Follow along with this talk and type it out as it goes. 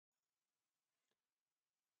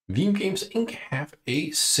Veeam Games Inc. have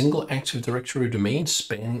a single Active Directory domain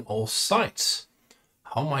spanning all sites.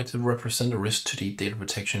 How might it represent a risk to the data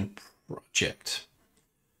protection project?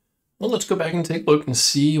 Well, let's go back and take a look and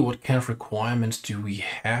see what kind of requirements do we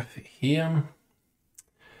have here.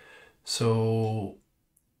 So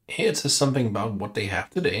here it says something about what they have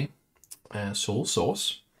today, sole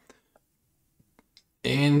source.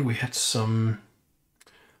 And we had some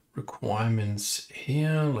requirements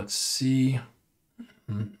here. Let's see.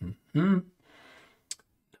 Nothing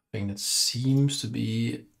that seems to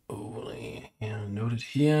be overly noted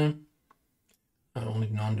here. Only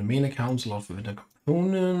non-domain accounts, a lot of vendor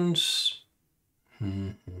components.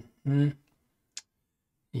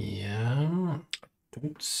 Yeah, I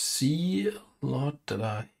don't see a lot that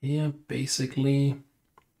are here, basically.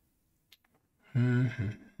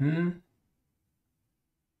 Okay,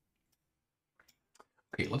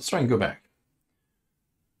 let's try and go back.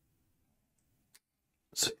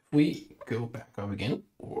 So if we go back up again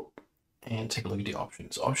and take a look at the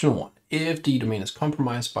options. Option 1, if the domain is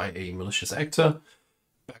compromised by a malicious actor,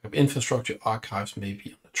 backup infrastructure archives may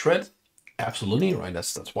be under threat. Absolutely, right?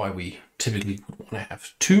 That's why we typically would want to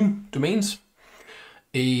have 2 domains.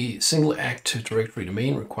 A single Active Directory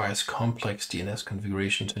domain requires complex DNS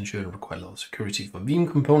configuration to ensure the required level of security for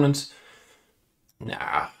Veeam components. Nah,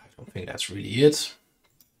 I don't think that's really it.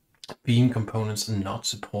 Veeam components are not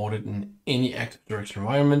supported in any Active Directory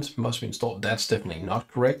environment, must be installed. That's definitely not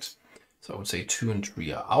correct. So I would say 2 and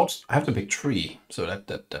 3 are out. I have to pick 3, so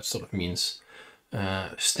that sort of means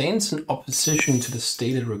stands in opposition to the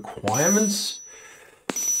stated requirements.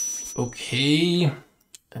 Okay,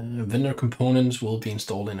 vendor components will be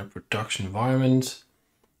installed in a production environment.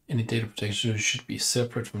 Any data protection should be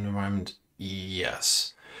separate from the environment.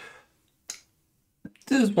 Yes.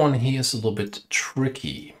 This one here is a little bit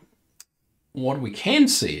tricky. What we can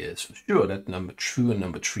say is for sure that number 2 and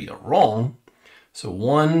number 3 are wrong. So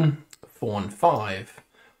 1, 4, and 5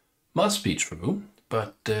 must be true,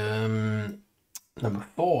 but number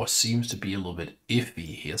 4 seems to be a little bit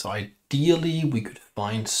iffy here. So ideally we could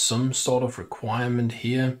find some sort of requirement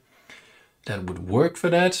here that would work for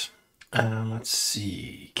that. Let's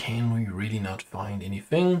see, can we really not find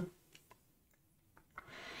anything?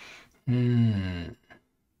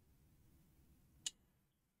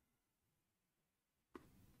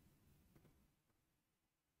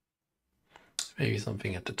 Maybe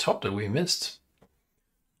something at the top that we missed.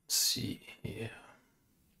 Let's see here.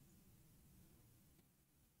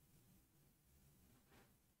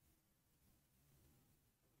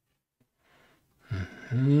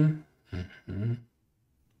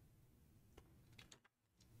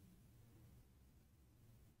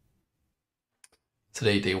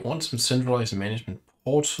 Today they want some centralized management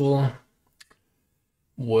portal.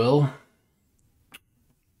 Well,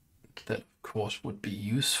 that of course would be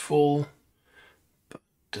useful, but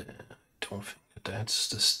I don't think that that's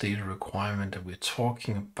the stated requirement that we're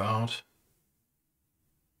talking about.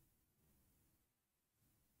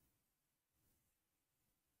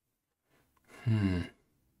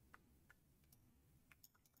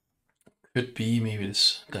 Could be maybe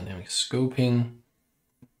this dynamic scoping.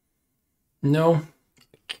 No,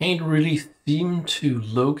 can't really seem to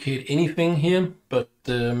locate anything here, but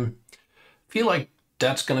feel like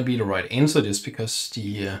that's gonna be the right answer just because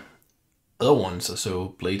the other ones are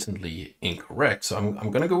so blatantly incorrect. So I'm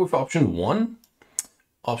gonna go with option 1,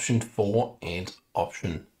 option 4, and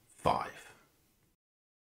option 5.